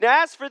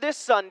Now, as for this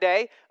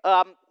Sunday,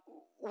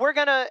 we're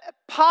going to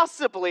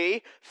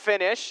possibly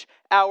finish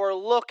our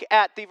look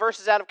at the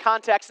verses out of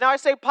context. Now, I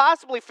say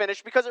possibly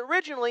finish because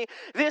originally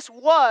this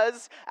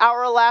was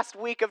our last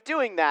week of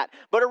doing that.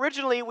 But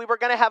originally we were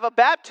going to have a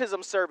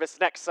baptism service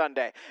next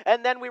Sunday.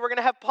 And then we were going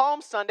to have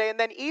Palm Sunday and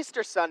then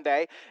Easter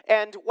Sunday.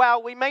 And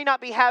while we may not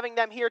be having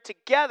them here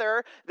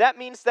together, that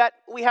means that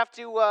we have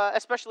to,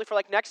 especially for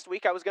like next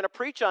week, I was going to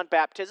preach on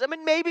baptism.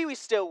 And maybe we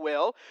still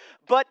will.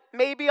 But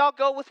maybe I'll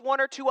go with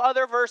one or two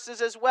other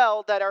verses as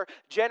well that are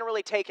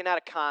generally taken out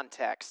of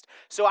context.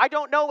 So I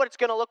don't know what it's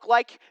going to look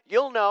like.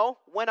 You'll know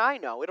when I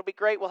know. It'll be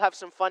great. We'll have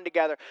some fun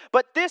together.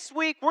 But this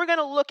week, we're going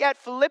to look at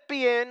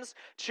Philippians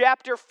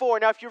chapter 4.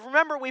 Now, if you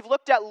remember, we've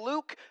looked at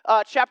Luke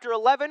chapter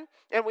 11,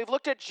 and we've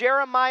looked at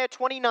Jeremiah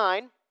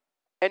 29,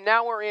 and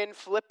now we're in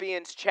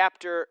Philippians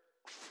chapter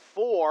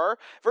 4,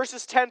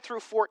 verses 10 through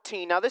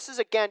 14. Now, this is,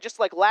 again, just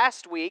like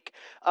last week.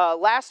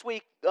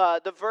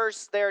 The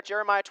verse there,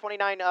 Jeremiah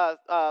 29,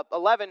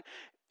 11,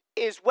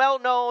 is well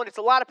known. It's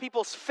a lot of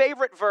people's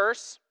favorite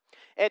verse.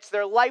 It's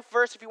their life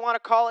verse, if you want to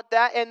call it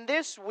that. And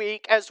this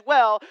week as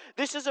well,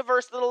 this is a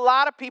verse that a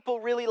lot of people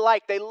really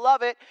like. They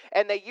love it,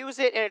 and they use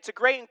it, and it's a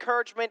great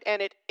encouragement,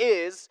 and it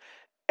is.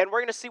 And we're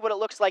going to see what it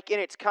looks like in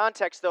its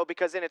context, though,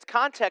 because in its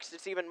context,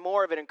 it's even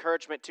more of an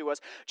encouragement to us,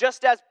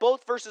 just as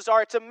both verses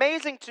are. It's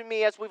amazing to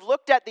me, as we've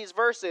looked at these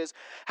verses,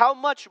 how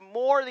much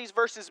more these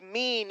verses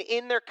mean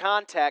in their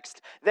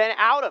context than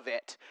out of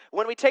it.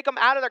 When we take them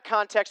out of their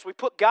context, we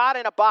put God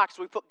in a box.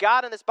 We put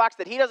God in this box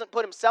that he doesn't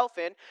put himself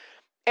in.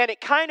 And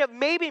it kind of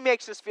maybe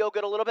makes us feel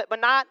good a little bit,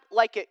 but not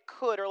like it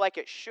could or like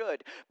it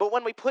should. But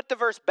when we put the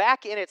verse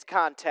back in its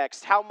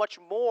context, how much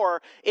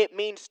more it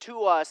means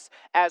to us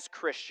as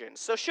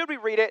Christians. So should we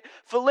read it?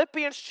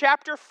 Philippians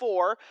chapter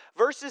 4,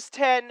 verses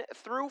 10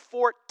 through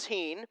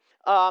 14.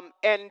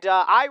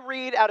 I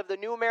read out of the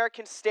New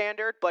American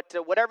Standard, but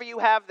whatever you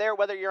have there,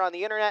 whether you're on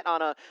the internet,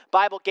 on a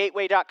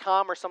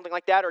BibleGateway.com or something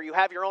like that, or you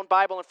have your own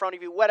Bible in front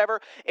of you,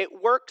 whatever,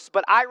 it works.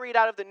 But I read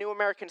out of the New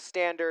American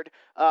Standard,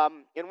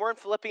 and we're in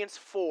Philippians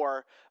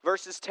 4,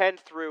 verses 10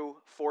 through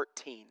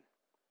 14.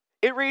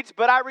 It reads,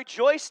 "But I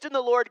rejoiced in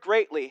the Lord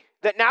greatly,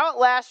 that now at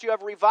last you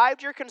have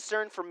revived your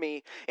concern for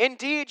me.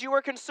 Indeed, you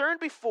were concerned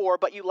before,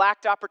 but you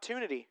lacked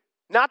opportunity.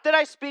 Not that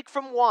I speak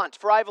from want,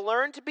 for I have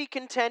learned to be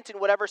content in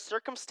whatever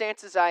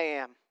circumstances I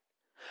am.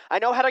 I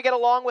know how to get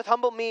along with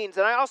humble means,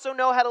 and I also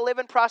know how to live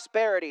in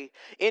prosperity.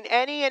 In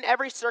any and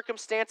every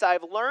circumstance I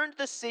have learned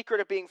the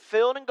secret of being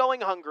filled and going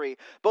hungry,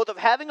 both of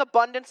having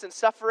abundance and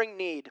suffering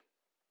need.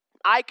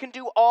 I can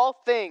do all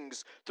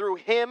things through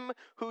him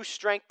who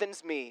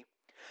strengthens me.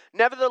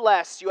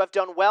 Nevertheless, you have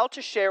done well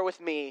to share with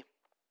me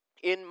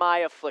in my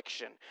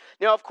affliction."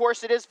 Now, of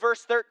course, it is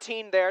verse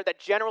 13 there that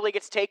generally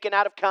gets taken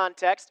out of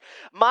context.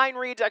 Mine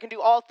reads, "I can do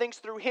all things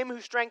through him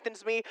who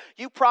strengthens me."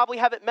 You probably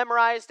have it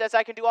memorized as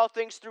 "I can do all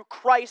things through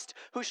Christ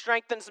who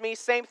strengthens me."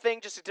 Same thing,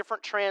 just a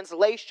different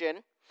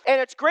translation. And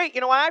it's great.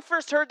 You know, when I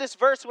first heard this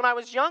verse when I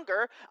was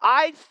younger,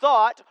 I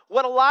thought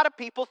what a lot of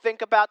people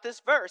think about this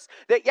verse.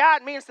 That, yeah,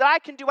 it means that I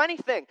can do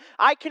anything.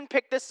 I can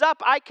pick this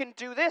up. I can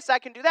do this. I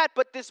can do that.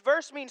 But this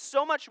verse means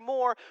so much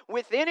more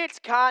within its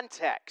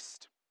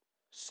context.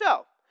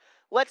 So,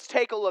 let's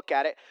take a look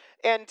at it.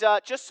 And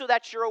just so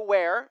that you're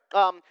aware,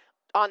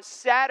 on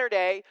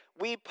Saturday,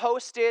 we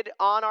posted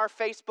on our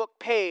Facebook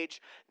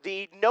page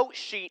the note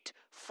sheet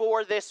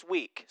for this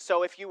week.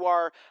 So if you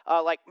are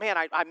like, man,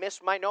 I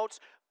missed my notes,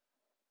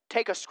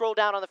 take a scroll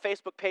down on the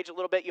Facebook page a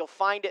little bit. You'll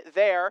find it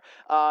there,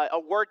 a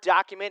Word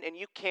document, and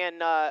you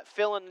can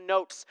fill in the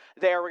notes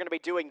there. We're going to be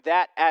doing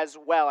that as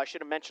well. I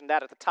should have mentioned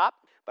that at the top,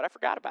 but I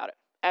forgot about it,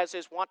 as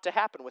is wont to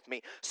happen with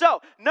me.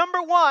 So,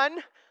 number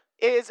one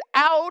is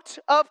out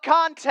of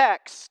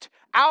context.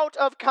 Out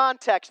of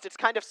context. It's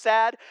kind of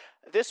sad.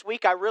 This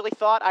week I really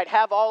thought I'd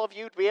have all of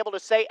you be able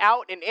to say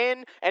out and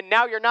in, and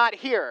now you're not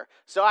here.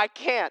 So I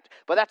can't,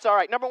 but that's all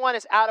right. Number one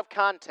is out of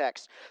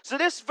context. So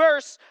this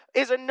verse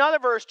is another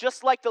verse,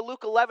 just like the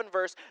Luke 11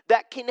 verse,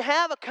 that can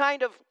have a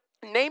kind of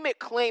name it,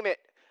 claim it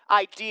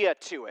idea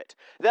to it.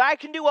 That I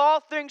can do all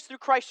things through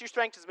Christ who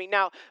strengthens me.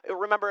 Now,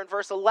 remember in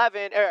verse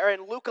 11, or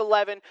in Luke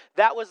 11,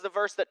 that was the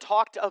verse that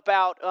talked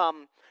about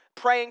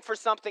praying for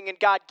something and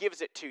God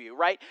gives it to you,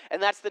 right?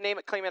 And that's the name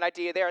it, claim it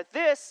idea there.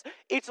 This,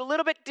 it's a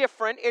little bit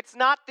different. It's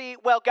not the,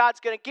 well,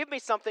 God's going to give me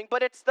something,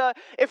 but it's the,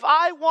 if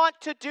I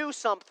want to do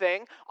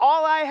something,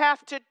 all I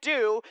have to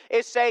do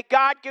is say,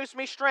 God gives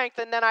me strength,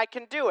 and then I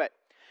can do it.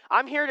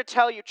 I'm here to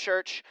tell you,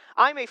 church,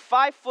 I'm a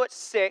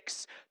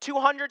 5'6",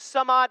 200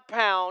 some odd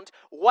pound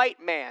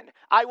white man.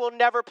 I will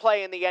never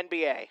play in the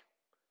NBA.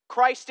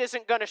 Christ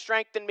isn't going to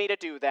strengthen me to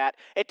do that.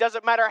 It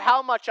doesn't matter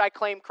how much I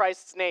claim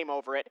Christ's name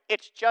over it.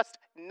 It's just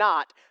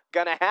not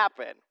going to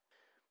happen.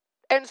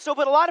 And so,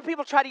 but a lot of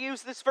people try to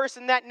use this verse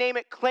in that name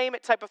it, claim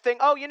it type of thing.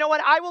 Oh, you know what?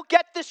 I will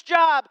get this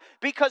job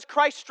because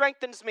Christ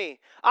strengthens me.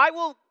 I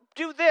will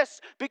do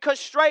this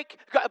because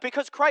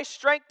Christ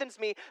strengthens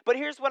me. But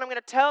here's what I'm going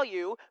to tell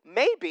you.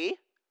 Maybe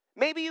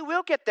you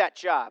will get that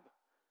job.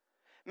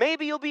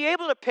 Maybe you'll be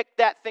able to pick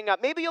that thing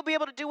up. Maybe you'll be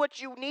able to do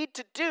what you need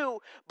to do,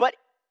 but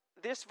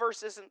this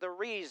verse isn't the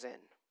reason.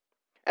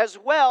 As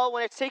well,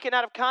 when it's taken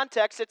out of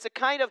context, it's a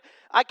kind of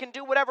I can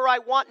do whatever I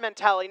want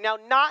mentality. Now,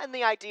 not in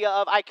the idea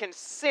of I can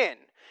sin.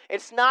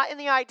 It's not in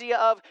the idea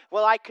of,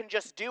 well, I can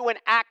just do and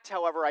act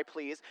however I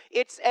please.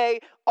 It's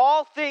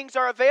all things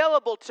are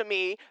available to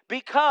me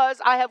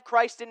because I have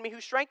Christ in me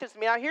who strengthens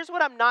me. Now, here's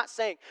what I'm not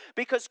saying.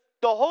 Because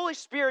the Holy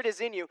Spirit is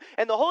in you,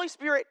 and the Holy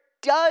Spirit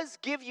does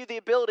give you the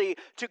ability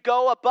to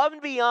go above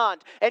and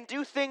beyond and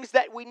do things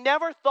that we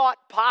never thought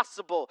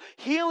possible.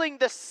 Healing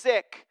the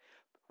sick.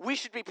 We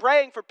should be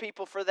praying for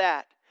people for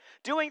that.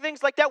 Doing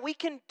things like that. We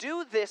can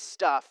do this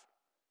stuff.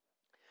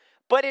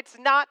 But it's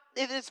not,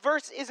 this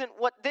verse isn't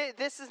what,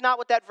 this is not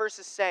what that verse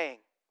is saying.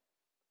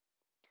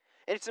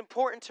 And it's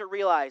important to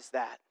realize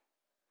that.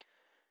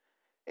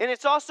 And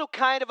it's also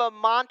kind of a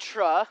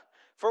mantra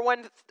for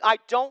when I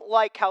don't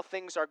like how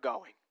things are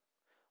going.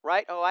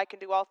 Right? Oh, I can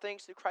do all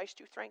things through Christ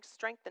who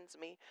strengthens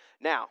me.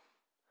 Now,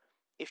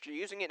 if you're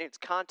using it in its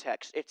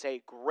context, it's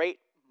a great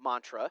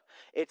mantra.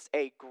 It's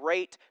a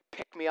great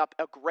pick-me-up,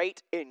 a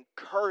great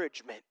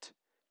encouragement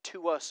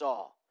to us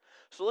all.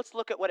 So let's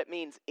look at what it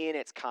means in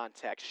its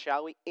context,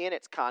 shall we? In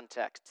its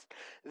context.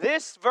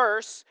 This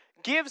verse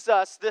gives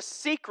us the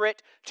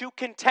secret to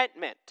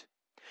contentment.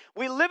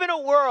 We live in a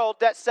world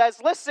that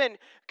says, listen,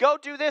 go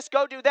do this,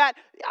 go do that.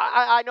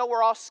 I know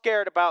we're all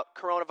scared about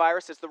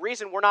coronavirus. It's the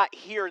reason we're not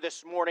here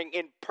this morning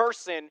in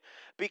person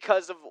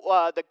because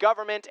of the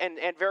government and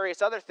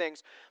various other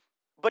things.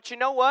 But you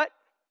know what?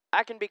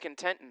 I can be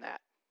content in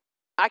that.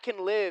 I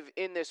can live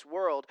in this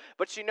world.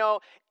 But you know,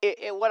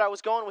 what I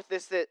was going with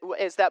this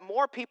is that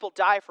more people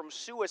die from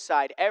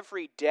suicide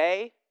every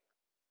day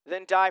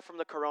than die from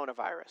the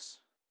coronavirus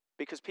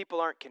because people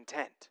aren't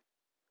content.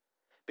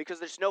 Because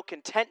there's no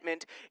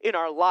contentment in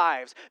our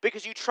lives.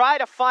 Because you try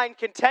to find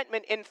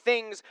contentment in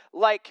things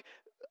like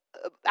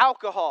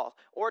alcohol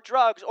or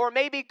drugs or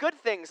maybe good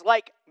things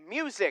like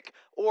music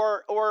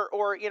or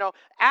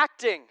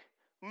acting.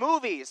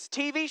 Movies,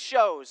 TV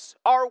shows,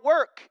 our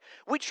work.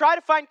 We try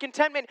to find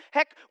contentment.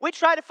 Heck, we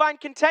try to find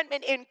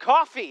contentment in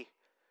coffee.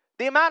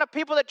 The amount of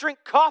people that drink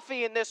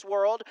coffee in this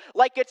world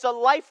like it's a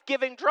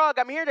life-giving drug,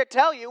 I'm here to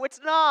tell you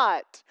it's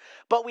not.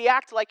 But we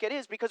act like it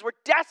is because we're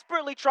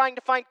desperately trying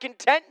to find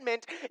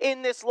contentment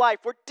in this life.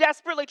 We're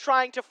desperately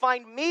trying to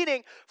find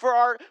meaning for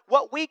our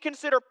what we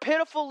consider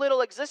pitiful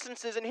little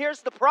existences. And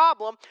here's the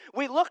problem.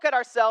 We look at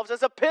ourselves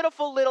as a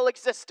pitiful little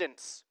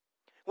existence.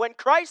 When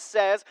Christ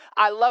says,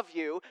 I love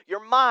you,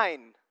 you're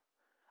mine.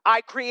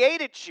 I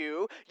created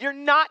you. You're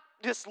not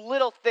this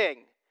little thing.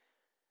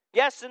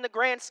 Yes, in the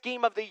grand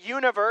scheme of the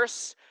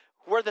universe,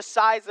 we're the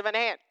size of an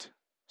ant.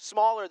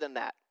 Smaller than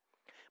that.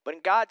 But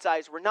in God's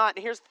eyes, we're not.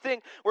 And here's the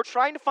thing. We're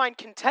trying to find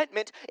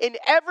contentment in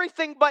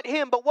everything but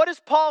Him. But what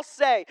does Paul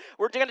say?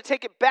 We're going to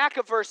take it back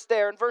a verse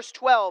there in verse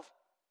 12.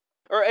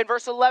 Or in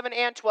verse 11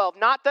 and 12,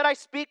 not that I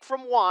speak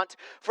from want,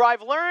 for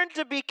I've learned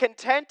to be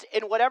content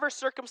in whatever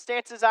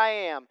circumstances I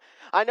am.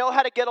 I know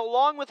how to get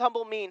along with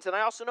humble means, and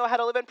I also know how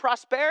to live in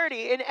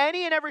prosperity. In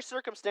any and every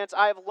circumstance,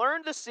 I have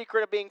learned the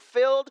secret of being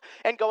filled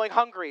and going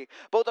hungry,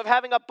 both of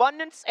having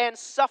abundance and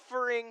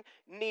suffering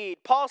need.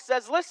 Paul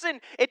says, listen,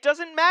 it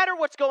doesn't matter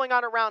what's going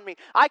on around me.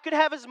 I could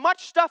have as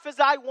much stuff as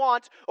I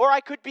want, or I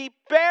could be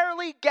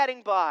barely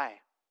getting by.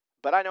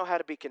 But I know how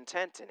to be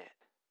content in it.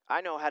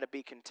 I know how to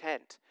be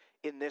content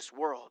in this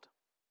world.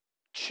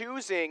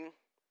 Choosing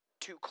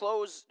to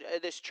close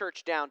this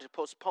church down, to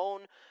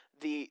postpone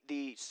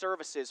the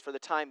services for the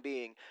time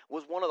being,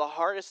 was one of the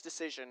hardest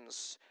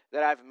decisions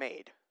that I've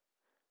made.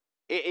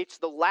 It's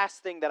the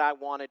last thing that I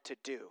wanted to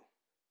do.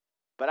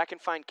 But I can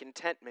find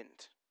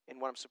contentment in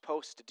what I'm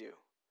supposed to do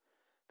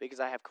because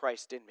I have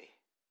Christ in me.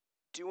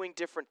 Doing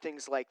different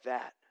things like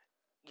that,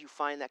 you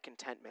find that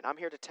contentment. I'm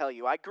here to tell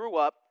you, I grew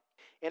up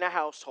in a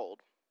household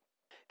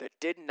that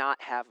did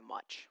not have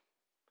much.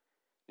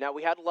 Now,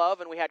 we had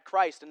love and we had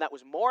Christ, and that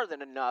was more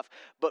than enough,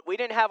 but we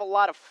didn't have a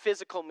lot of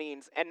physical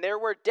means. And there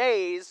were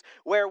days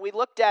where we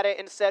looked at it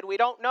and said, we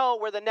don't know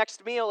where the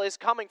next meal is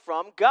coming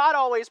from. God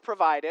always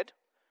provided.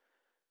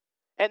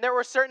 And there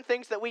were certain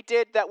things that we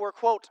did that were,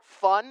 quote,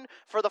 fun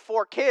for the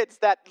 4 kids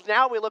that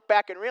now we look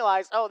back and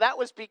realize, oh, that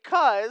was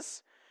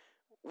because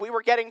we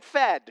were getting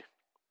fed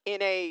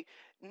in a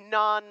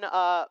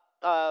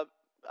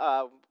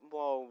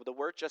the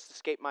word just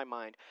escaped my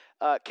mind.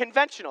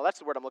 Conventional, that's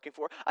the word I'm looking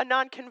for. A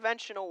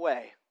non-conventional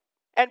way.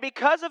 And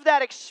because of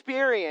that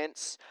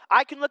experience,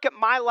 I can look at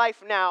my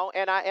life now,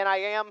 and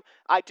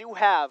I do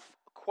have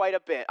quite a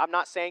bit. I'm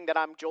not saying that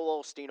I'm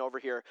Joel Osteen over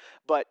here,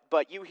 but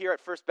you here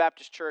at First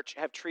Baptist Church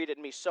have treated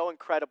me so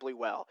incredibly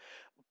well.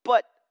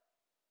 But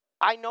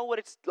I know what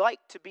it's like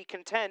to be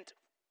content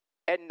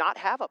and not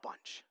have a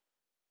bunch.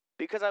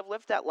 Because I've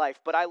lived that life.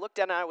 But I looked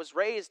at it and I was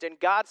raised, and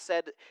God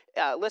said,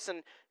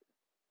 listen,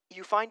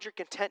 you find your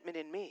contentment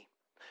in me.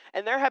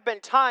 And there have been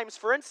times,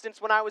 for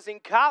instance, when I was in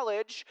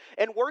college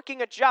and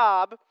working a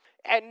job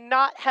and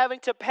not having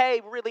to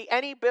pay really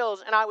any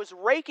bills, and I was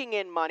raking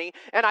in money,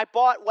 and I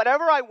bought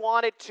whatever I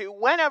wanted to,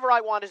 whenever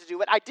I wanted to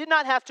do it. I did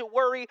not have to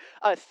worry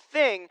a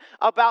thing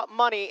about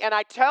money, and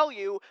I tell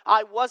you,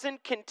 I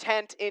wasn't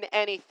content in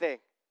anything.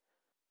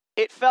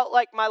 It felt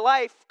like my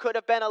life could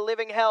have been a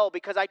living hell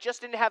because I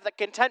just didn't have the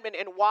contentment.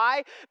 And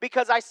why?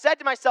 Because I said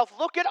to myself,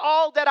 look at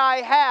all that I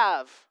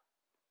have.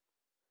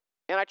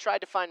 And I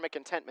tried to find my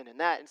contentment in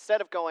that.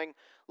 Instead of going,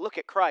 look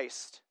at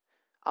Christ,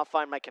 I'll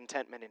find my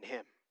contentment in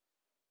him.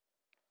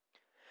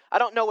 I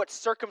don't know what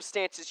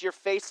circumstances you're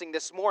facing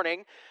this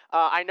morning.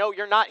 I know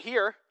you're not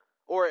here,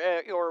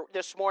 or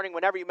this morning,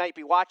 whenever you might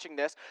be watching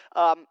this.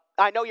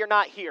 I know you're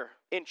not here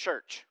in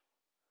church.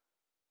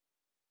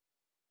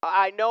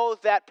 I know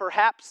that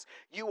perhaps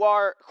you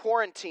are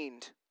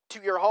quarantined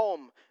to your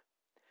home.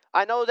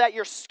 I know that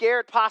you're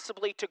scared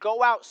possibly to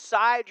go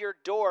outside your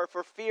door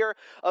for fear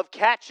of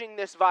catching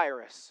this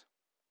virus.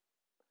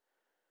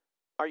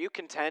 Are you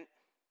content,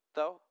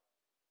 though?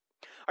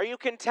 Are you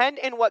content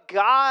in what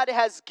God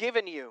has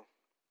given you?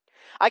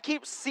 I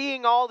keep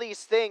seeing all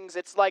these things.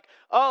 It's like,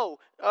 and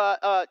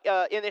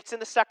it's in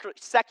the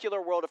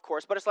secular world, of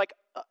course, but it's like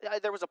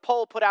there was a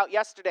poll put out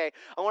yesterday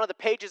on one of the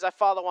pages I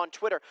follow on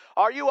Twitter.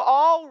 Are you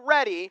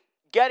already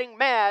getting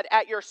mad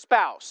at your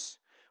spouse?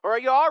 Or are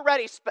you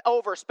already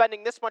over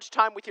spending this much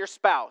time with your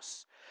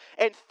spouse?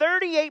 And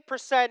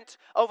 38%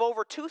 of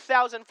over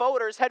 2,000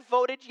 voters had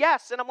voted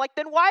yes. And I'm like,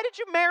 then why did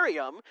you marry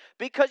him?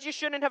 Because you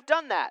shouldn't have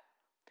done that.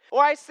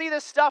 Or I see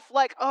this stuff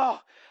like,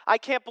 oh, I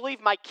can't believe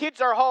my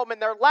kids are home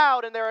and they're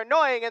loud and they're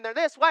annoying and they're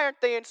this. Why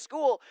aren't they in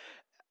school?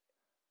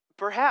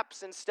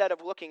 Perhaps instead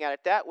of looking at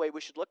it that way,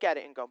 we should look at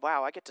it and go,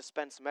 wow, I get to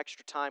spend some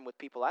extra time with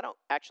people I don't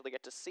actually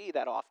get to see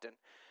that often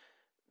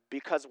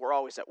because we're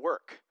always at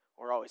work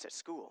or always at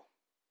school.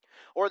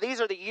 Or these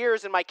are the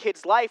years in my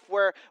kid's life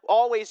where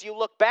always you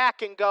look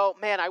back and go,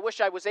 man, I wish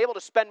I was able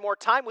to spend more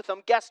time with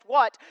them. Guess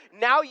what?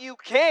 Now you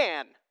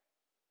can.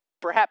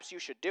 Perhaps you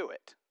should do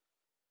it.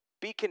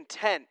 Be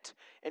content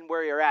in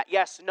where you're at.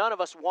 Yes, none of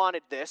us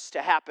wanted this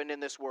to happen in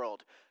this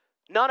world.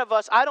 None of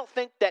us, I don't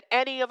think that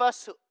any of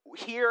us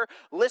here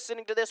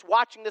listening to this,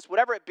 watching this,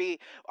 whatever it be,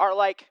 are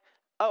like,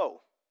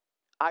 oh,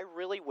 I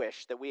really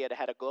wish that we had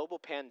had a global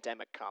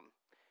pandemic come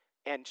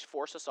and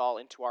force us all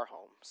into our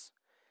homes.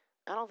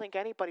 I don't think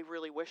anybody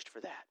really wished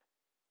for that.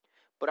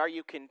 But are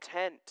you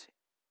content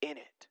in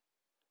it?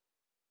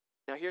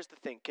 Now here's the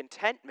thing.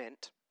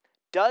 Contentment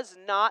does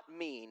not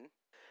mean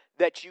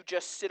that you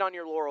just sit on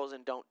your laurels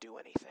and don't do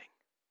anything.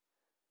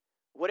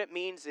 What it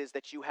means is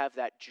that you have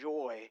that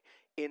joy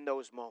in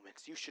those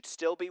moments. You should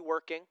still be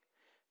working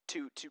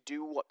to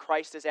do what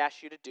Christ has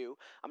asked you to do.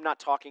 I'm not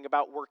talking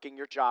about working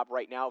your job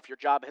right now. If your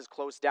job has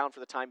closed down for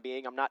the time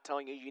being, I'm not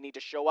telling you you need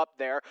to show up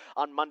there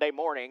on Monday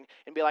morning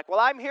and be like, well,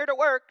 I'm here to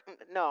work.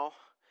 No.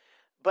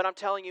 But I'm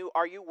telling you,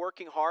 are you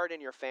working hard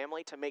in your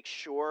family to make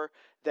sure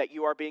that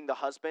you are being the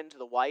husband,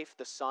 the wife,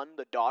 the son,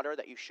 the daughter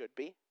that you should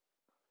be?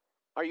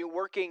 Are you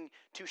working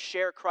to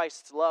share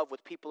Christ's love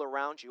with people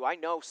around you? I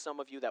know some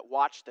of you that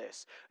watch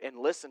this and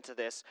listen to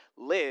this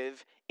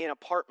live in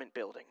apartment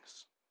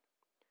buildings.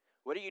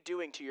 What are you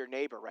doing to your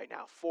neighbor right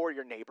now, for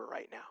your neighbor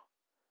right now,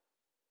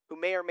 who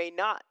may or may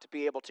not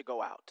be able to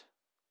go out?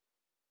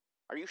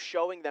 Are you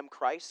showing them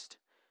Christ?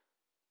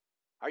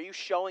 Are you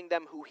showing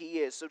them who he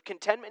is? So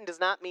contentment does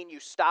not mean you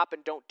stop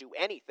and don't do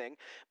anything,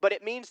 but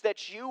it means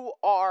that you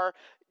are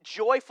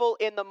joyful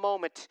in the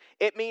moment.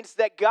 It means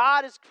that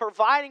God is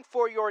providing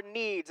for your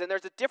needs, and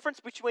there's a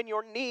difference between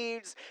your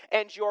needs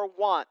and your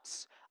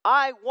wants.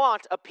 I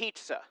want a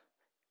pizza.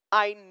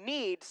 I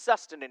need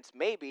sustenance.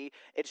 Maybe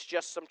it's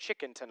just some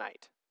chicken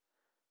tonight.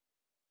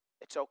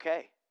 It's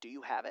okay. Do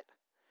you have it?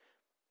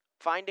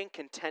 Finding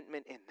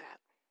contentment in that.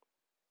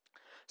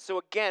 So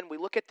again, we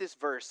look at this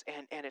verse,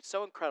 and it's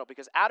so incredible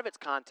because out of its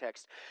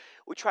context,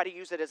 we try to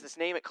use it as this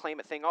name it, claim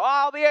it thing. Oh,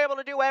 I'll be able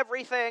to do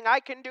everything. I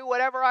can do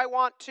whatever I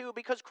want to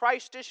because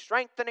Christ is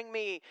strengthening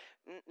me.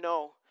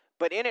 No,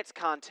 but in its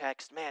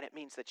context, man, it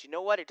means that, you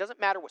know what? It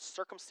doesn't matter what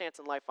circumstance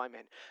in life I'm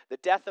in. The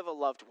death of a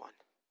loved one,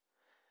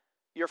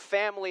 your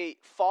family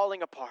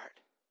falling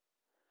apart,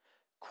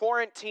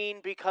 quarantine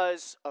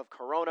because of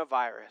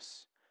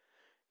coronavirus.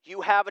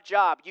 You have a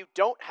job. You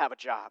don't have a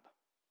job.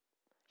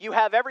 You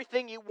have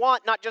everything you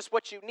want, not just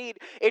what you need.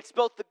 It's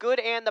both the good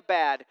and the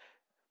bad.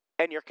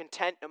 And you're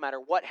content no matter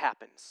what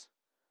happens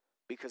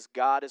because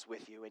God is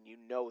with you, and you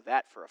know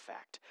that for a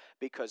fact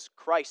because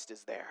Christ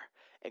is there,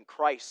 and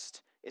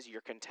Christ is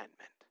your contentment.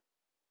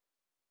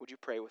 Would you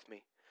pray with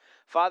me?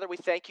 Father, we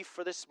thank you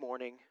for this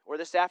morning or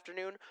this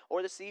afternoon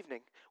or this evening,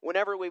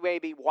 whenever we may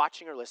be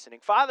watching or listening.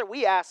 Father,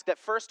 I ask that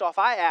first off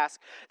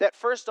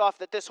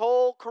that this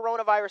whole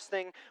coronavirus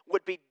thing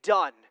would be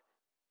done.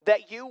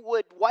 That you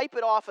would wipe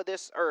it off of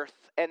this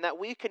earth and that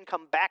we can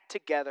come back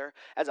together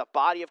as a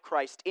body of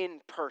Christ in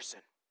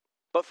person.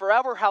 But for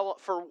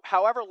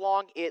however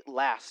long it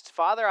lasts,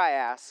 Father, I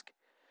ask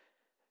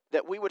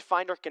that we would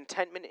find our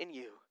contentment in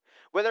you.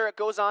 Whether it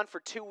goes on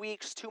for 2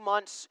 weeks, 2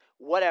 months,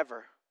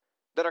 whatever,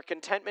 that our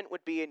contentment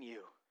would be in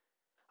you.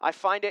 I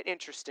find it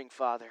interesting,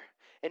 Father,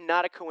 and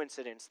not a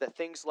coincidence that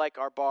things like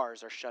our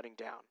bars are shutting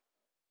down.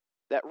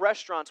 That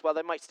restaurants, while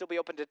they might still be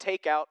open to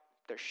takeout,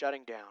 they're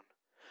shutting down.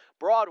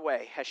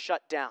 Broadway has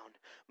shut down.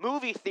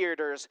 Movie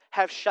theaters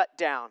have shut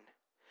down.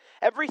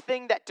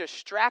 Everything that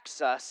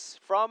distracts us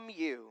from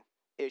you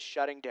is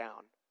shutting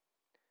down.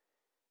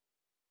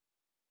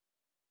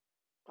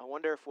 I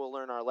wonder if we'll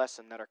learn our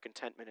lesson that our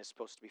contentment is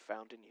supposed to be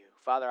found in you.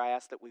 Father, I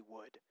ask that we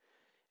would.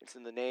 It's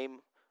in the name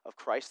of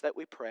Christ that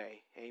we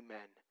pray.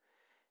 Amen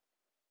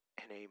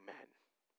and amen.